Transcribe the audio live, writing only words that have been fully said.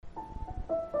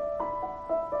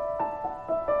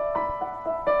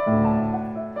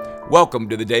Welcome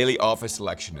to the Daily Office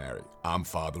Lectionary. I'm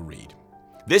Father Reed.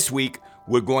 This week,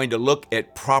 we're going to look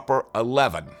at Proper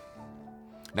 11.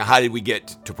 Now, how did we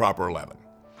get to Proper 11?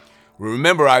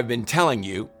 Remember, I've been telling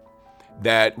you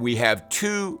that we have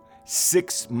 2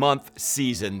 6-month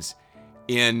seasons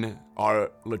in our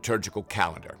liturgical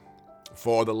calendar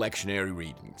for the lectionary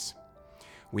readings.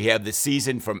 We have the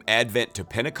season from Advent to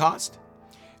Pentecost,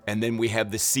 and then we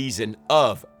have the season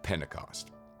of Pentecost.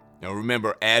 Now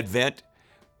remember, Advent,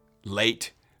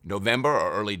 late November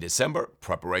or early December,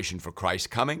 preparation for Christ's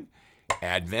coming.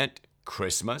 Advent,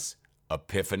 Christmas,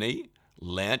 Epiphany,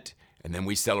 Lent, and then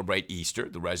we celebrate Easter,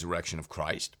 the resurrection of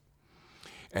Christ.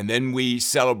 And then we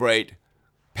celebrate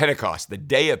Pentecost, the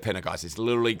day of Pentecost. It's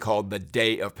literally called the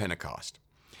day of Pentecost.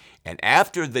 And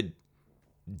after the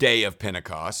day of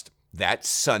Pentecost, that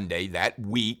Sunday, that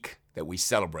week that we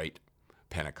celebrate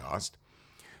Pentecost,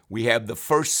 we have the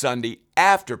first Sunday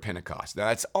after Pentecost. Now,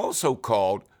 that's also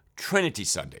called Trinity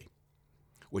Sunday,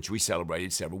 which we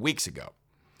celebrated several weeks ago.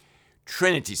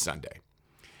 Trinity Sunday.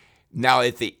 Now,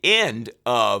 at the end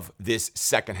of this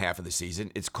second half of the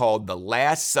season, it's called the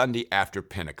last Sunday after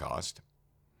Pentecost,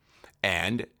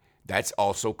 and that's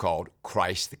also called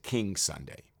Christ the King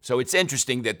Sunday. So it's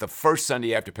interesting that the first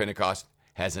Sunday after Pentecost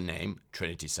has a name,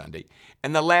 Trinity Sunday,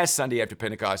 and the last Sunday after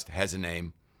Pentecost has a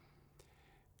name,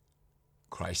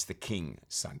 Christ the King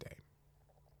Sunday.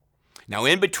 Now,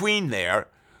 in between there,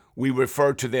 we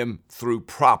refer to them through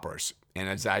propers. And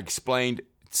as I explained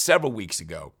several weeks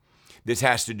ago, this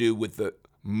has to do with the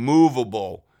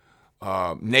movable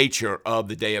nature of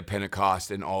the day of Pentecost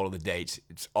and all of the dates.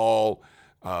 It's all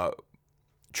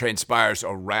transpires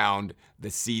around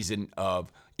the season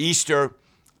of Easter,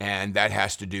 and that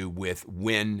has to do with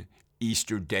when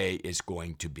Easter Day is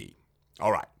going to be.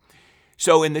 All right.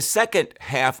 So in the second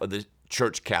half of the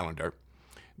church calendar,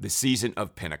 the season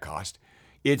of Pentecost,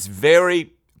 it's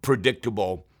very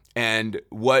predictable, and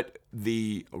what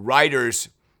the writers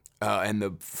and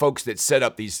the folks that set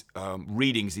up these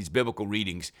readings, these biblical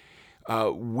readings,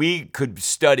 we could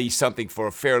study something for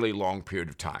a fairly long period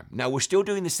of time. Now, we're still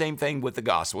doing the same thing with the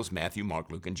Gospels, Matthew,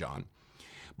 Mark, Luke, and John,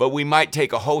 but we might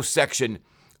take a whole section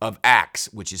of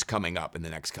Acts, which is coming up in the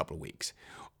next couple of weeks.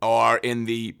 Or in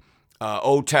the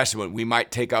Old Testament, we might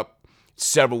take up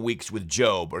several weeks with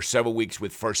Job or several weeks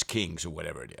with 1 Kings or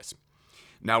whatever it is.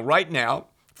 Now, right now,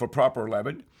 for Proper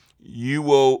 11,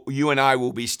 you and I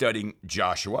will be studying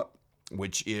Joshua,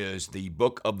 which is the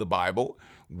book of the Bible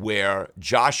where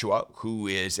Joshua, who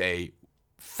is a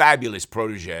fabulous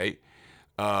protege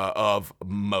of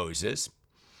Moses,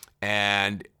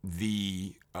 and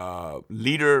the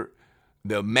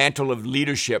mantle of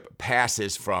leadership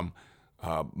passes from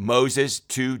Moses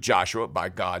to Joshua by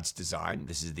God's design.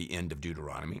 This is the end of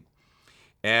Deuteronomy.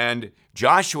 And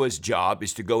Joshua's job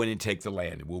is to go in and take the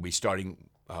land. We'll be starting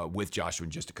with Joshua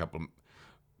in just a couple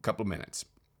of minutes.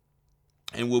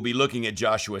 And we'll be looking at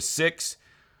Joshua 6,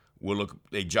 we'll look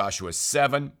at Joshua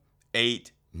 7,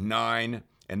 8, 9,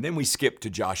 and then we skip to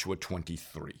Joshua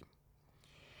 23.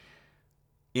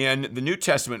 In the New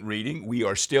Testament reading, we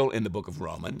are still in the book of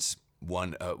Romans,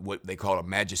 what they call a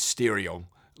magisterial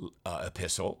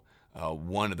epistle,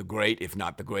 one of the great, if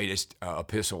not the greatest,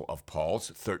 epistle of Paul's,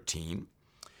 13.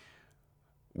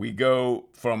 We go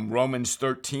from Romans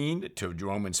 13 to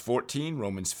Romans 14,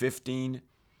 Romans 15,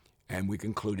 and we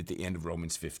conclude at the end of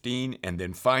Romans 15. And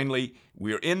then finally,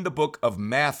 we are in the book of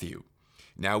Matthew.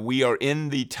 Now, we are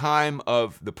in the time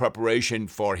of the preparation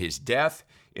for his death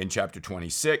in chapter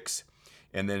 26.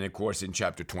 And then, of course, in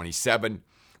chapter 27,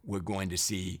 we're going to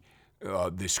see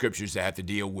the scriptures that have to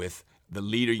deal with the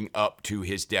leading up to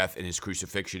his death and his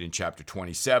crucifixion in chapter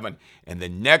 27. And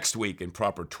then next week in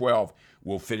Proper 12,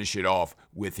 we'll finish it off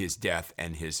with his death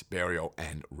and his burial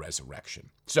and resurrection.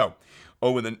 So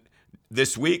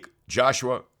this week,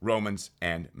 Joshua, Romans,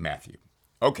 and Matthew.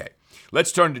 Okay,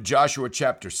 let's turn to Joshua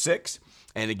chapter 6.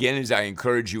 And again, as I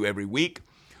encourage you every week,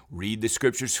 read the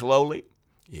scriptures slowly.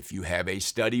 If you have a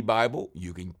study Bible,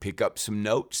 you can pick up some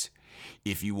notes.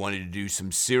 If you wanted to do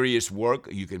some serious work,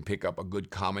 you can pick up a good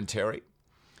commentary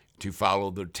to follow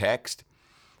the text,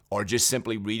 or just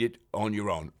simply read it on your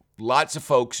own. Lots of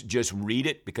folks just read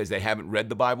it because they haven't read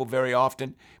the Bible very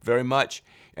much,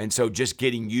 and so just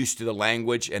getting used to the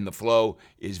language and the flow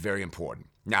is very important.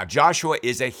 Now, Joshua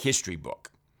is a history book.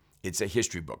 It's a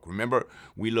history book. Remember,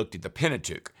 we looked at the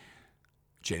Pentateuch,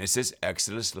 Genesis,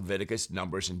 Exodus, Leviticus,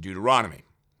 Numbers, and Deuteronomy.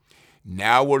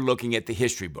 Now we're looking at the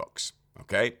history books.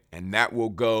 Okay? And that will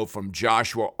go from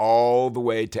Joshua all the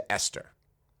way to Esther.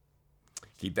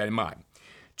 Keep that in mind.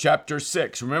 Chapter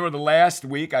 6. Remember the last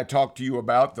week I talked to you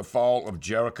about the fall of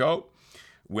Jericho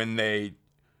when they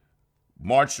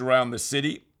marched around the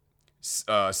city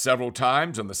several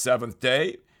times on the seventh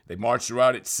day. They marched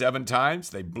around it 7 times.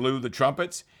 They blew the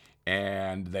trumpets,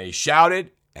 and they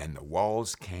shouted, and the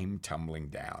walls came tumbling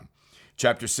down.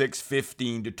 Chapter 6,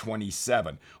 15 to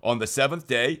 27. On the seventh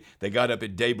day, they got up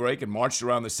at daybreak and marched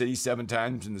around the city 7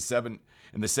 times in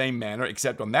the same manner,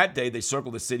 except on that day they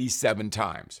circled the city 7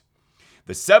 times.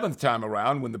 The 7th time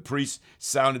around, when the priests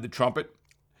sounded the trumpet,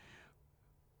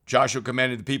 Joshua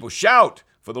commanded the people, "Shout,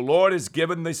 for the Lord has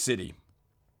given the city.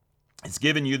 It's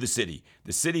given you the city.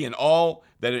 The city and all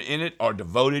that are in it are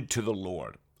devoted to the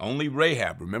Lord." Only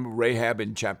Rahab, remember Rahab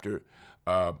in chapter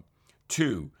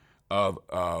 2 of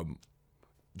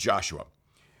Joshua.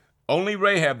 "Only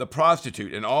Rahab the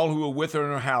prostitute and all who were with her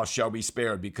in her house shall be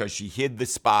spared, because she hid the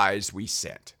spies we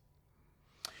sent.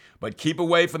 But keep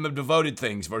away from the devoted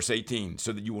things," verse 18,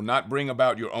 "so that you will not bring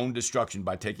about your own destruction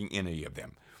by taking any of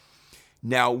them."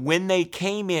 Now, when they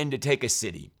came in to take a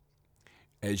city,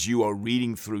 as you are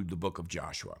reading through the book of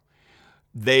Joshua,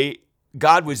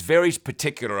 God was very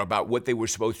particular about what they were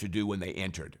supposed to do when they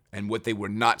entered and what they were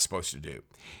not supposed to do.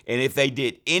 And if they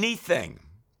did anything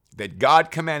that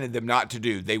God commanded them not to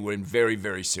do, they were in very,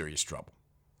 very serious trouble.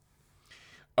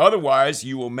 "Otherwise,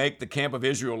 you will make the camp of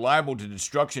Israel liable to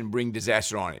destruction, bring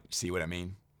disaster on it." See what I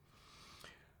mean?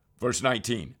 Verse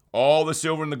 19, "All the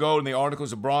silver and the gold and the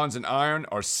articles of bronze and iron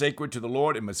are sacred to the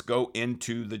Lord and must go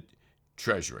into the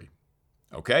treasury."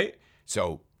 Okay?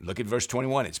 So look at verse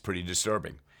 21. It's pretty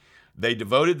disturbing. "They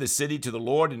devoted the city to the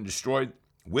Lord and destroyed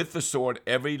with the sword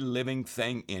every living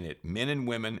thing in it, men and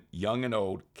women, young and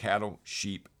old, cattle,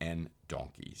 sheep, and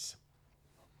donkeys."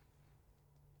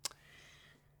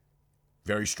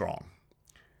 Very strong.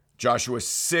 Joshua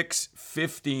 6,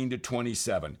 15 to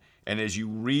 27. And as you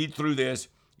read through this,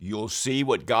 you'll see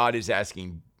what God is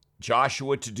asking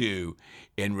Joshua to do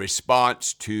in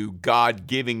response to God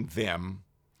giving them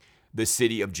the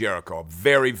city of Jericho. A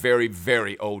very, very,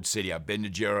 very old city. I've been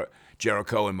to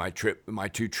Jericho in my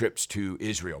 2 trips to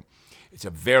Israel. It's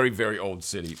a very, very old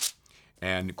city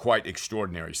and quite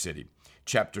extraordinary city.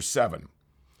 Chapter 7.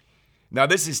 Now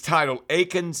this is titled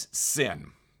Achan's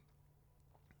Sin.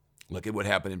 Look at what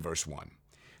happened in verse 1.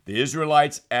 "The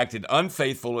Israelites acted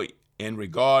unfaithfully in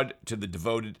regard to the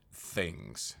devoted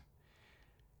things.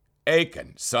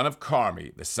 Achan, son of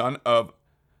Carmi, the son of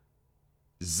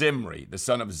Zimri, the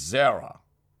son of Zerah,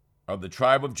 of the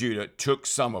tribe of Judah, took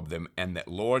some of them, and the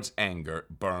Lord's anger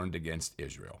burned against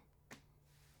Israel."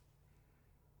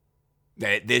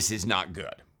 This is not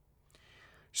good.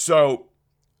 So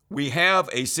we have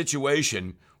a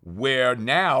situation where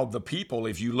now the people,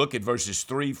 if you look at verses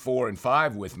 3, 4, and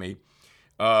 5 with me,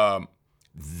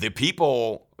 the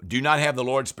people do not have the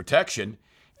Lord's protection.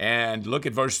 And look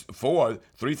at verse 4,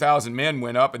 3,000 men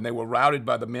went up and they were routed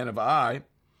by the men of Ai,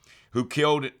 who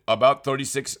killed about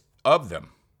 36 of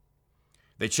them.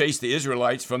 They chased the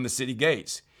Israelites from the city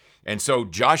gates. And so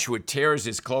Joshua tears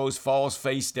his clothes, falls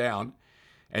face down,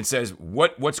 and says,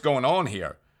 what's going on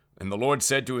here? And the Lord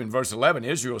said to him in verse 11,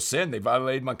 "Israel sinned, they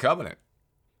violated my covenant.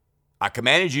 I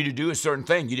commanded you to do a certain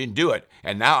thing. You didn't do it.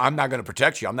 And now I'm not going to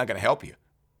protect you. I'm not going to help you.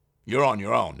 You're on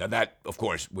your own." Now that, of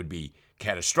course, would be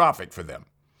catastrophic for them.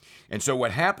 And so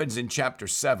what happens in chapter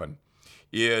 7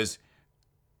 is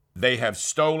they have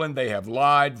stolen, they have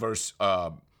lied.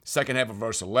 Second half of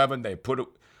verse 11, they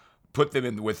put them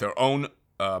in with their own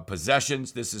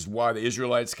possessions. This is why the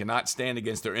Israelites cannot stand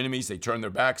against their enemies. They turn their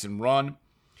backs and run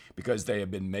because they have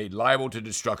been made liable to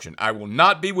destruction. "I will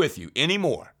not be with you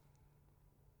anymore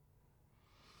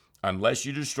unless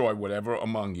you destroy whatever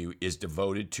among you is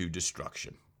devoted to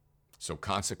destruction. So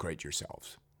consecrate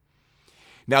yourselves."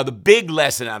 Now, the big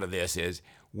lesson out of this is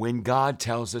when God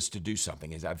tells us to do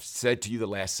something, as I've said to you the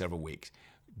last several weeks,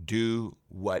 do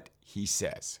what he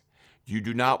says. You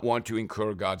do not want to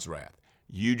incur God's wrath.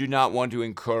 You do not want to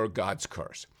incur God's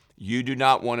curse. You do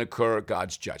not want to incur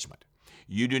God's judgment.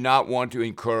 You do not want to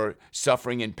incur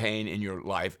suffering and pain in your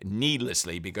life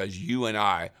needlessly because you and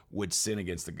I would sin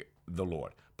against the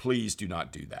Lord. Please do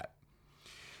not do that.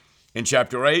 In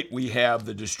chapter 8, we have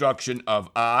the destruction of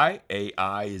Ai.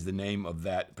 Ai is the name of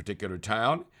that particular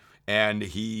town. And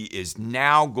he is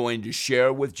now going to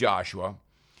share with Joshua.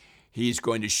 He's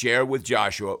going to share with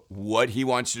Joshua what he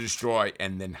wants to destroy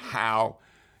and then how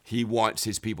he wants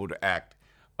his people to act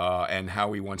and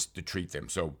how he wants to treat them.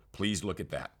 So please look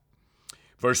at that.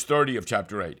 Verse 30 of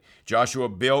chapter 8, "Joshua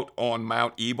built on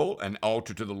Mount Ebal an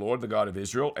altar to the Lord, the God of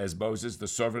Israel, as Moses, the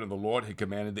servant of the Lord, had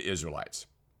commanded the Israelites.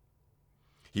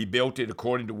 He built it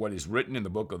according to what is written in the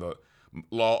book of the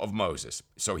law of Moses."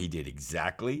 So he did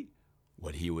exactly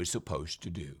what he was supposed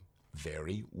to do.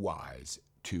 Very wise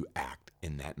to act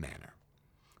in that manner.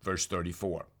 Verse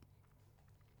 34.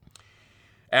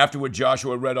 Afterward,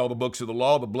 Joshua read all the books of the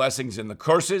law, the blessings and the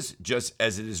curses, just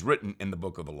as it is written in the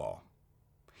book of the law.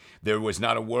 There was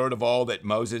not a word of all that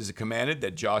Moses commanded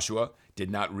that Joshua did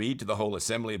not read to the whole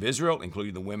assembly of Israel,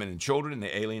 including the women and children and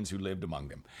the aliens who lived among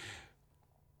them.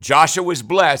 Joshua was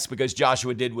blessed because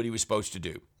Joshua did what he was supposed to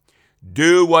do.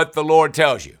 Do what the Lord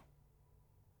tells you.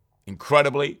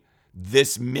 Incredibly,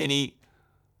 this many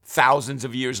thousands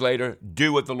of years later,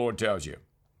 do what the Lord tells you.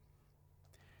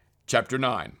 Chapter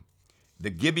 9,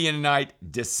 the Gibeonite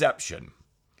deception.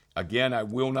 Again, I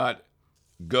will not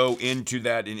go into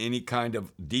that in any kind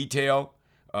of detail,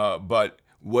 but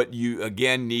what you,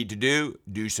 again, need to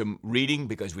do some reading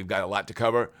because we've got a lot to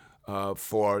cover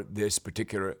for this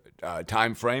particular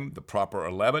time frame, the proper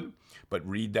 11, but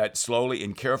read that slowly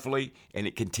and carefully, and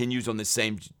it continues on the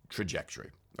same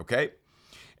trajectory, okay?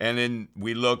 And then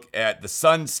we look at the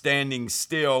sun standing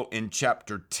still in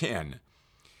chapter 10.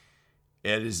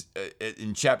 It is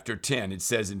in chapter 10, it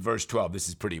says in verse 12, this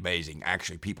is pretty amazing.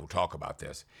 Actually, people talk about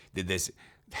this. Did this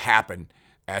happen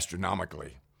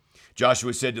astronomically?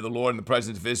 Joshua said to the Lord in the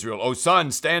presence of Israel, O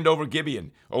sun, stand over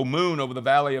Gibeon. O moon, over the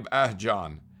valley of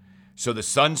Ahjan. So the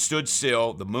sun stood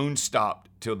still, the moon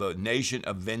stopped, till the nation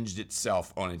avenged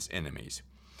itself on its enemies.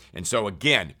 And so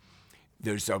again,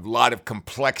 there's a lot of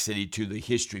complexity to the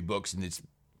history books, and it's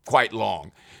quite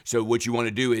long. So what you want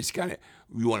to do is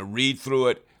you want to read through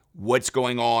it. What's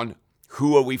going on?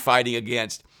 Who are we fighting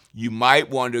against? You might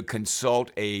want to consult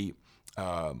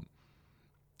all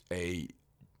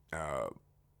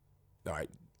right,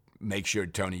 make sure,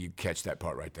 Tony, you catch that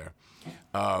part right there.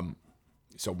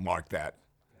 So mark that.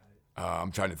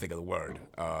 I'm trying to think of the word.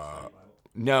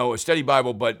 No, a study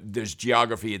Bible, but there's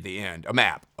geography at the end. A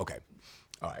map. Okay.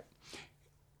 All right.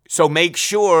 So make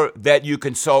sure that you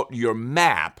consult your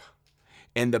map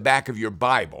in the back of your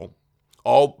Bible.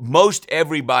 Most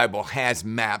every Bible has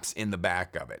maps in the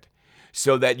back of it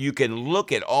so that you can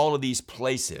look at all of these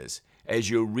places as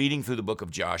you're reading through the book of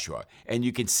Joshua and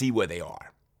you can see where they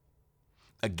are.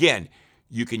 Again,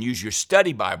 you can use your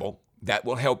study Bible. That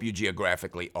will help you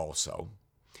geographically also.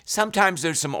 Sometimes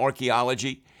there's some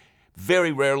archaeology.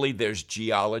 Very rarely there's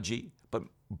geology,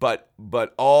 but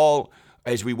all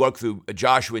as we work through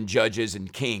Joshua and Judges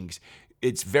and Kings,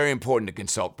 it's very important to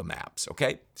consult the maps,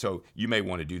 okay? So you may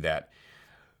want to do that.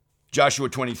 Joshua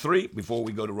 23, before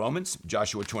we go to Romans,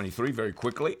 Joshua 23, very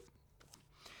quickly.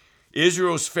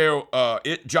 Joshua's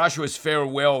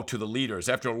farewell to the leaders.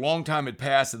 After a long time had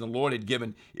passed and the Lord had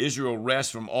given Israel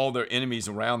rest from all their enemies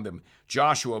around them,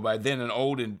 Joshua, by then an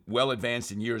old and well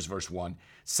advanced in years, verse 1,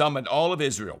 summoned all of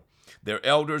Israel, their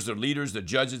elders, their leaders, their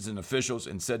judges and officials,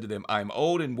 and said to them, I am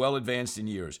old and well advanced in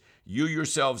years. You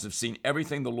yourselves have seen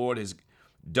everything the Lord has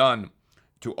done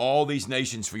to all these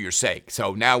nations for your sake.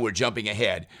 So now we're jumping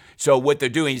ahead. So what they're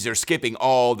doing is they're skipping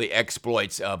all the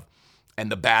exploits and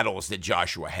the battles that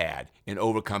Joshua had in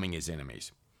overcoming his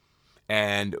enemies.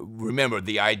 And remember,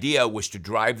 the idea was to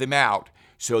drive them out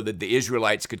so that the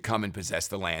Israelites could come and possess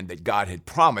the land that God had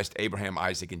promised Abraham,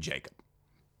 Isaac, and Jacob.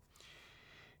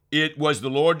 It was the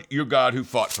Lord your God who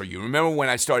fought for you. Remember when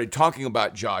I started talking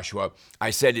about Joshua, I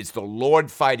said it's the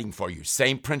Lord fighting for you.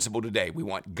 Same principle today. We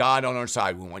want God on our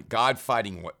side. We want God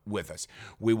fighting with us.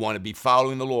 We want to be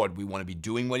following the Lord. We want to be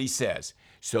doing what he says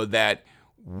so that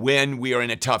when we are in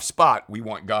a tough spot, we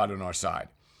want God on our side.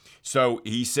 So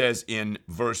he says in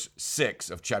verse 6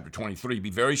 of chapter 23, be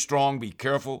very strong, be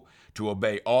careful to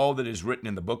obey all that is written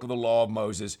in the book of the law of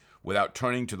Moses without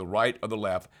turning to the right or the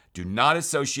left. Do not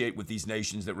associate with these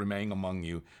nations that remain among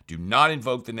you. Do not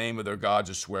invoke the name of their gods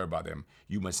or swear by them.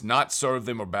 You must not serve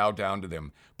them or bow down to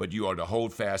them, but you are to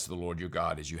hold fast to the Lord your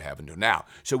God as you have until now.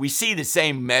 So we see the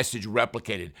same message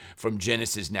replicated from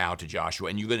Genesis now to Joshua,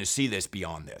 and you're going to see this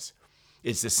beyond this.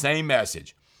 It's the same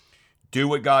message. Do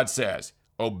what God says.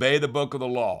 Obey the book of the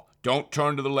law. Don't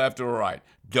turn to the left or right.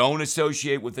 Don't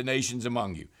associate with the nations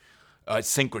among you.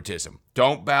 Syncretism.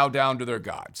 Don't bow down to their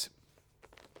gods.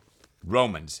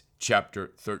 Romans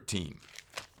chapter 13.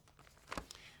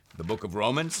 The book of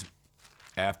Romans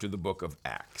after the book of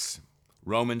Acts.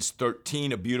 Romans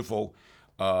 13, a beautiful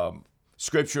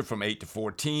scripture from 8 to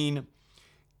 14.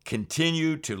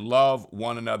 Continue to love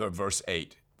one another, verse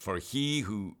 8. For he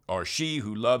who or she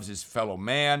who loves his fellow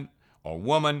man or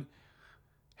woman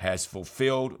has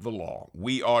fulfilled the law.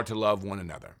 We are to love one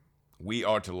another. We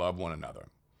are to love one another.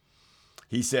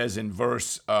 He says in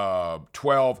verse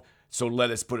 12, so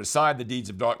let us put aside the deeds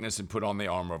of darkness and put on the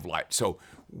armor of light. So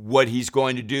what he's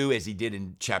going to do, as he did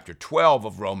in chapter 12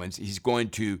 of Romans, he's going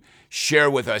to share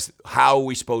with us how are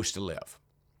we supposed to live.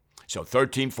 So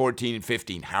 13, 14, and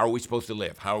 15, how are we supposed to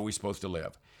live? How are we supposed to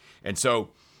live? And so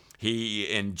he,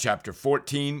 in chapter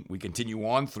 14, we continue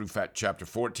on through chapter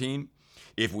 14.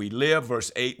 If we live,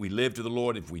 verse 8, we live to the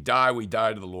Lord. If we die, we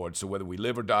die to the Lord. So whether we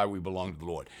live or die, we belong to the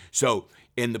Lord. So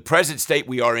in the present state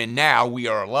we are in now, we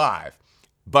are alive.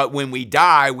 But when we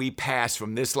die, we pass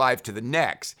from this life to the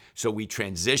next. So we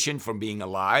transition from being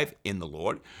alive in the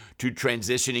Lord to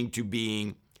transitioning to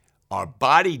being our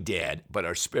body dead, but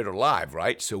our spirit alive,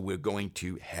 right? So we're going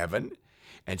to heaven,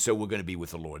 and so we're going to be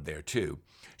with the Lord there too.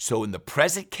 So in the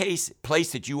present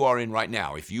place that you are in right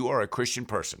now, if you are a Christian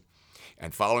person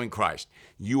and following Christ,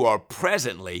 you are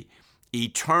presently,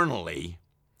 eternally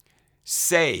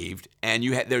saved, and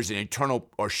there's an eternal,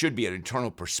 or should be an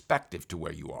eternal perspective to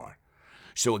where you are.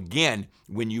 So again,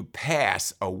 when you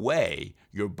pass away,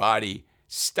 your body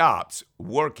stops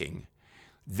working,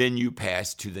 then you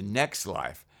pass to the next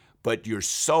life, but your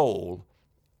soul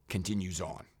continues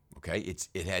on, okay?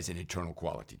 It has an eternal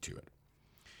quality to it.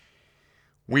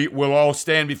 We will all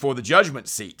stand before the judgment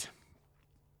seat.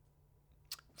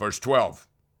 Verse 12,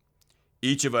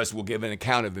 each of us will give an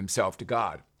account of himself to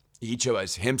God. Each of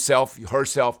us, himself,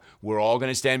 herself, we're all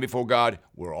going to stand before God.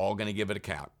 We're all going to give an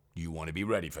account. You want to be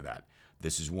ready for that.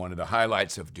 This is one of the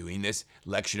highlights of doing this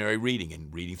lectionary reading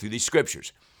and reading through these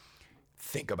scriptures.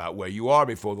 Think about where you are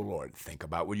before the Lord. Think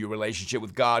about what your relationship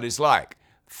with God is like.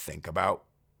 Think about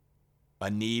a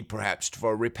need perhaps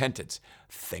for repentance.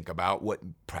 Think about what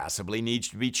possibly needs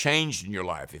to be changed in your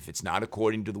life if it's not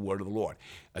according to the word of the Lord.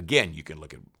 Again, you can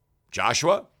look at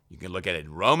Joshua. You can look at it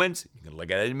in Romans. You can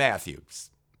look at it in Matthew.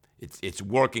 It's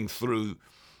working through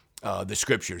the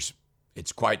scriptures.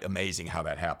 It's quite amazing how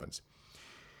that happens.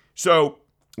 So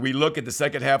we look at the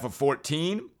second half of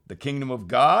 14, the kingdom of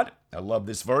God. I love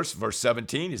this verse. Verse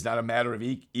 17 is not a matter of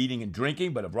eating and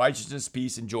drinking, but of righteousness,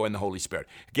 peace, and joy in the Holy Spirit.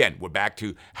 Again, we're back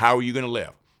to how are you going to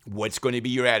live? What's going to be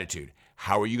your attitude?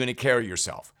 How are you going to carry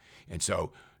yourself? And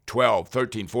so 12,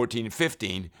 13, 14, and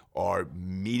 15 are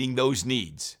meeting those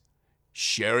needs,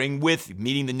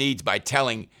 meeting the needs by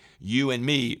telling you and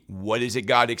me what is it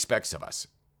God expects of us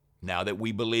now that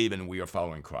we believe and we are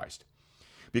following Christ.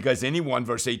 Because anyone,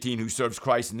 verse 18, who serves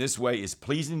Christ in this way is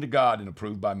pleasing to God and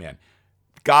approved by men.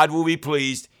 God will be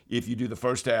pleased if you do the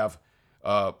first half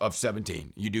of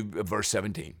 17. You do verse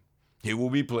 17. He will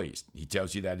be pleased. He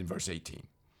tells you that in verse 18.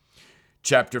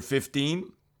 Chapter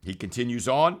 15, he continues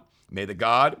on. May the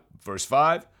God, verse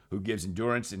 5, who gives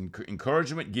endurance and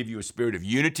encouragement, give you a spirit of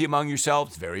unity among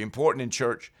yourselves. Very important in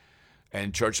church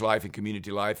and church life and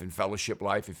community life and fellowship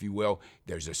life, if you will.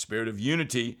 There's a spirit of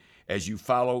unity as you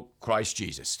follow Christ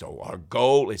Jesus. So our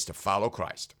goal is to follow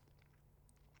Christ.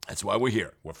 That's why we're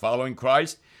here. We're following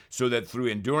Christ so that through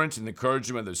endurance and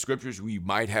encouragement of the scriptures, we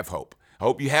might have hope. I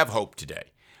hope you have hope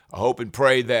today. I hope and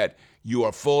pray that you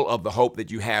are full of the hope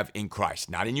that you have in Christ.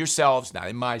 Not in yourselves, not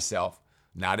in myself,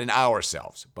 not in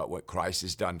ourselves, but what Christ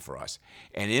has done for us.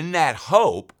 And in that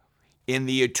hope, in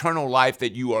the eternal life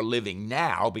that you are living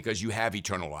now, because you have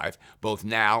eternal life, both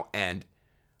now and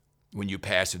when you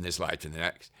pass from this life to the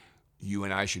next, you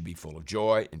and I should be full of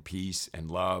joy and peace and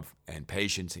love and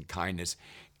patience and kindness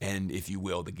and, if you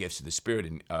will, the gifts of the Spirit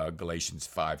in Galatians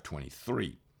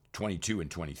 5:22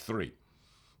 and 23.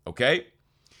 Okay?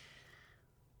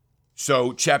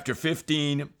 So chapter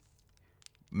 15,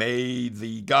 may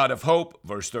the God of hope,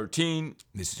 verse 13,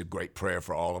 this is a great prayer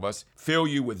for all of us, fill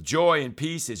you with joy and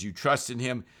peace as you trust in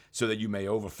him so that you may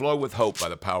overflow with hope by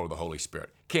the power of the Holy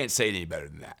Spirit. Can't say it any better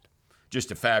than that.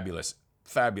 Just a fabulous,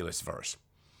 fabulous verse.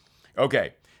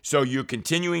 Okay, so you're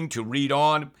continuing to read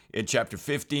on in chapter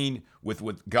 15 with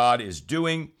what God is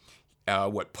doing,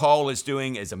 what Paul is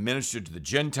doing as a minister to the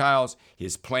Gentiles,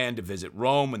 his plan to visit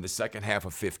Rome in the second half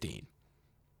of 15.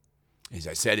 As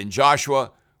I said in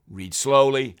Joshua, read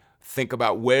slowly, think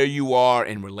about where you are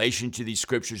in relation to these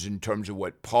scriptures in terms of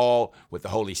what the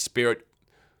Holy Spirit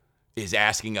is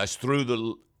asking us through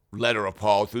the letter of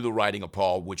Paul, through the writing of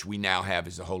Paul, which we now have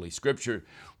as the Holy Scripture.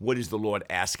 What is the Lord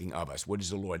asking of us? What is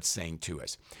the Lord saying to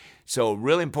us? So a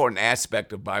really important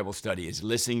aspect of Bible study is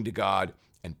listening to God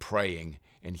and praying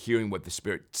and hearing what the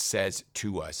Spirit says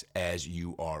to us as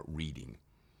you are reading.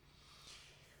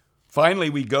 Finally,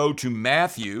 we go to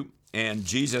Matthew, and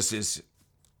Jesus is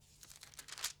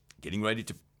getting ready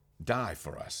to die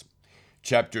for us.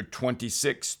 Chapter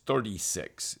 26,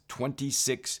 36.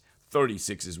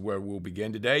 36 is where we'll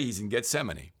begin today. He's in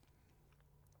Gethsemane.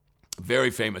 Very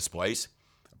famous place.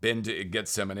 Been to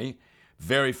Gethsemane.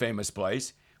 Very famous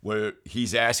place where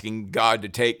he's asking God to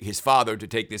take, his Father, to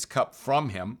take this cup from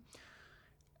him.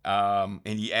 And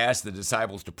he asked the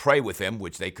disciples to pray with him,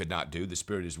 which they could not do. The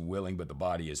spirit is willing, but the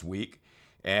body is weak.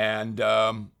 And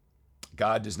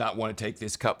God does not want to take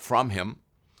this cup from him,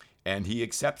 and he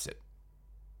accepts it.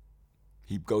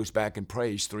 He goes back and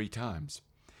prays 3 times.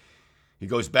 He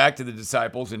goes back to the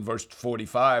disciples in verse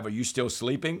 45. Are you still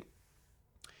sleeping?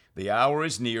 The hour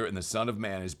is near, and the Son of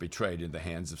Man is betrayed into the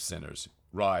hands of sinners.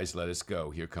 Rise, let us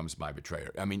go. Here comes my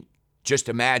betrayer. I mean, just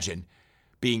imagine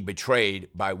being betrayed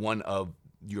by one of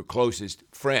your closest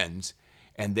friends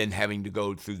and then having to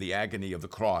go through the agony of the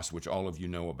cross, which all of you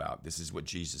know about. This is what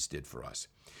Jesus did for us.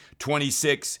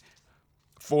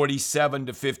 26:47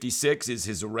 to 56 is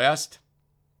his arrest.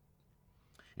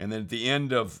 And then at the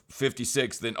end of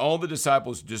 56, then all the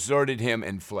disciples deserted him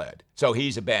and fled. So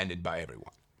he's abandoned by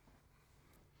everyone.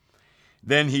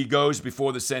 Then he goes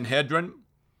before the Sanhedrin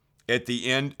at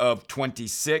the end of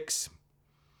 26.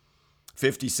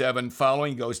 57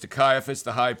 following, goes to Caiaphas,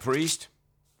 the high priest,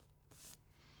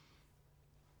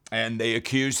 and they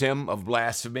accuse him of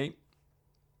blasphemy.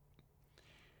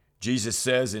 Jesus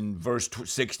says in verse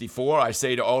 64, I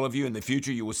say to all of you, in the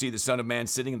future you will see the Son of Man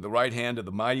sitting at the right hand of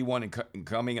the Mighty One and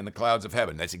coming in the clouds of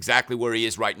heaven. That's exactly where he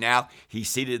is right now. He's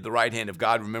seated at the right hand of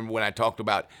God. Remember when I talked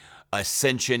about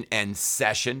ascension and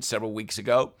session several weeks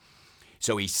ago?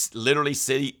 So he's literally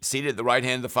seated at the right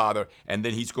hand of the Father, and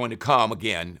then he's going to come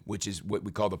again, which is what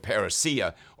we call the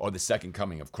parousia, or the second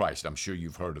coming of Christ. I'm sure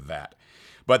you've heard of that.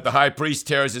 But the high priest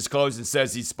tears his clothes and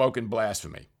says he's spoken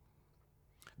blasphemy.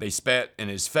 They spat in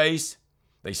his face,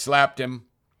 they slapped him,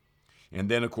 and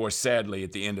then, of course, sadly,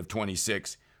 at the end of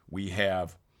 26, we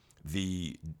have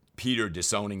the Peter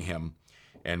disowning him,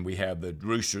 and we have the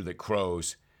rooster that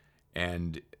crows,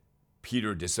 and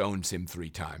Peter disowns him 3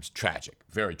 times. Tragic,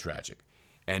 very tragic.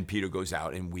 And Peter goes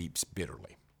out and weeps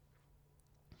bitterly.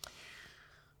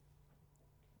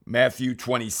 Matthew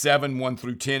 27, 1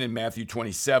 through 10, and Matthew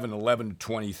 27, 11 to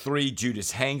 23,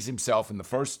 Judas hangs himself in the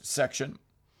first section,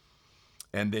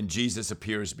 and then Jesus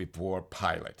appears before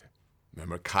Pilate.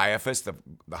 Remember Caiaphas, the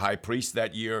high priest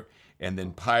that year, and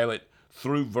then Pilate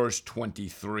through verse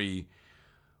 23.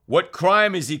 What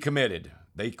crime has he committed?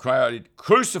 They cried,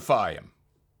 crucify him.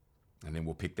 And then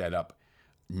we'll pick that up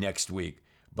next week.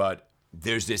 But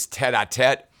there's this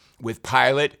tete-a-tete with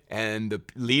Pilate and the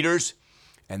leaders,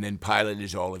 and then Pilate,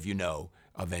 as all of you know,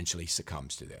 eventually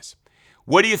succumbs to this.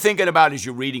 What are you thinking about as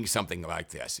you're reading something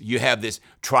like this? You have this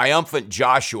triumphant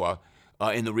Joshua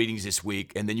in the readings this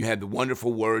week, and then you have the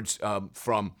wonderful words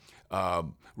from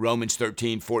Romans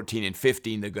 13, 14, and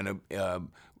 15. They're going to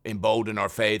embolden our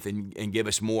faith and give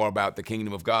us more about the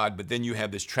kingdom of God. But then you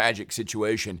have this tragic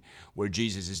situation where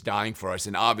Jesus is dying for us.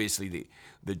 And obviously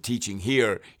the teaching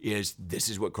here is this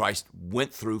is what Christ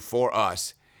went through for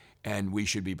us, and we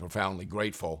should be profoundly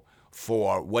grateful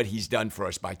for what he's done for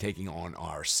us by taking on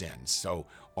our sins. So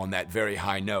on that very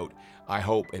high note, I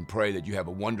hope and pray that you have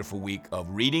a wonderful week of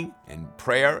reading and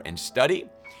prayer and study,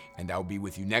 and I'll be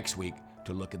with you next week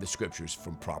to look at the scriptures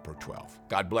from Proper 12.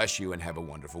 God bless you and have a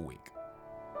wonderful week.